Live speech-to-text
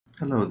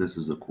Hello, this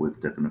is a quick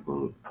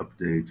technical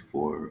update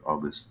for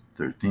August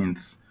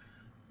 13th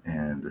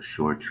and a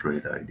short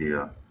trade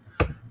idea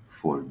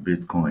for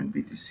Bitcoin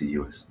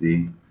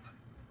BTCUSD.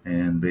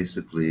 And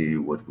basically,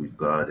 what we've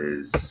got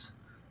is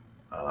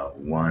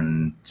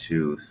one,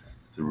 two,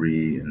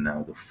 three, and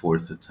now the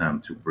fourth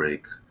attempt to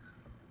break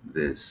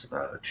this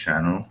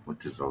channel,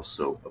 which is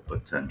also a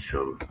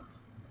potential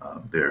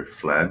bear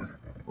flag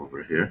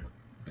over here.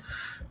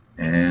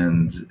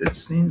 And it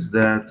seems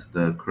that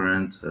the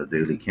current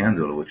daily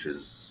candle, which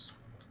is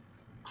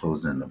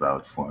closed in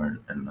about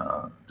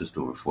just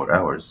over 4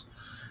 hours,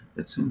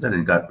 it seems that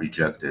it got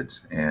rejected,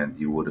 and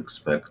you would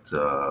expect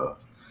a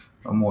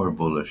more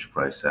bullish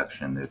price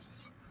action if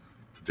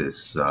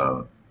this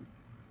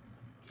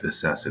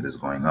this asset is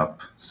going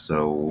up.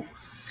 So,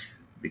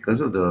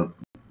 because of the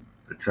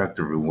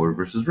attractive reward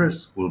versus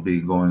risk, we'll be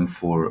going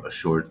for a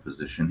short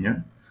position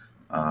here,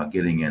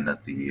 getting in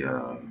at the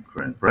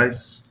current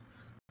price,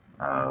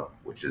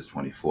 which is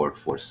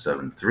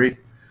 24,473,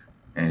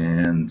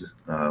 and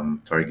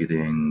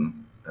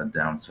targeting a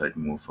downside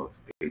move of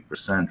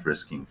 8%,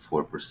 risking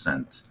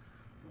 4%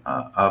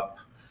 up.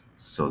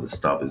 So the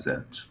stop is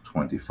at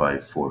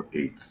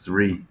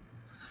 25,483,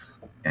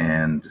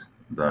 and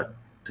the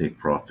take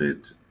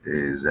profit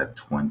is at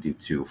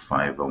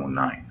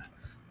 22,509.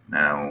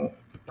 Now,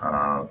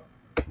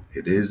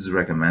 it is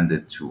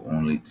recommended to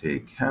only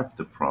take half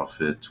the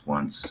profit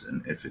once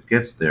and if it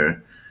gets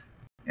there,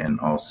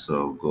 and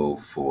also go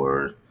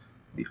for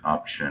the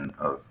option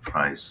of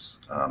price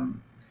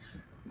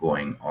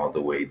going all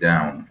the way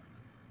down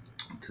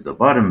to the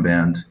bottom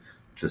band,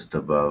 just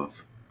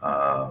above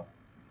uh,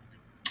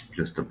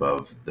 just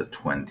above the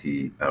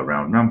 20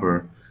 round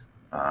number.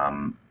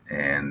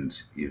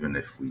 And even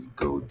if we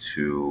go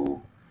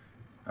to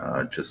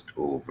just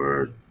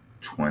over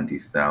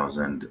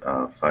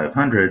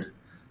 20,500,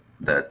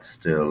 that's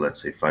still,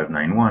 let's say,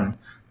 591,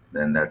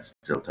 then that's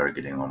still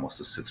targeting almost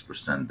a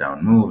 6%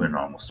 down move and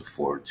almost a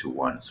 4 to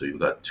 1. So you've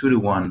got 2 to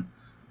 1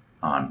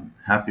 on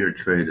half your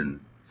trade and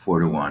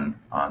 4 to 1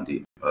 on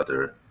the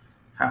other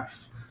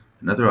half.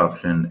 Another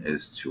option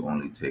is to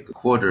only take a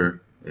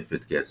quarter if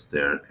it gets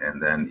there,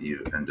 and then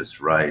you and just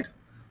ride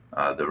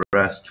the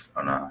rest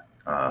on a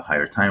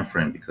higher time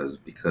frame, because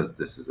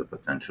this is a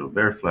potential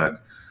bear flag.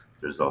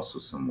 There's also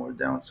some more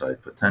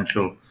downside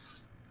potential.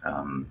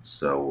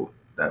 So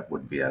that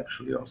would be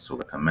actually also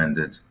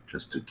recommended,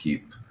 just to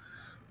keep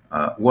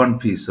one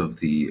piece of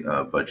the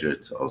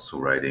budget also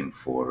riding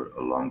for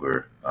a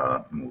longer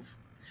move.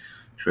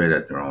 Trade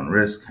at your own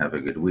risk. Have a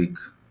good week.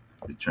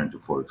 Return to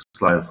Forex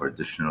Live for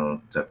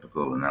additional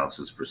technical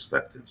analysis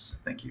perspectives.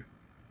 Thank you.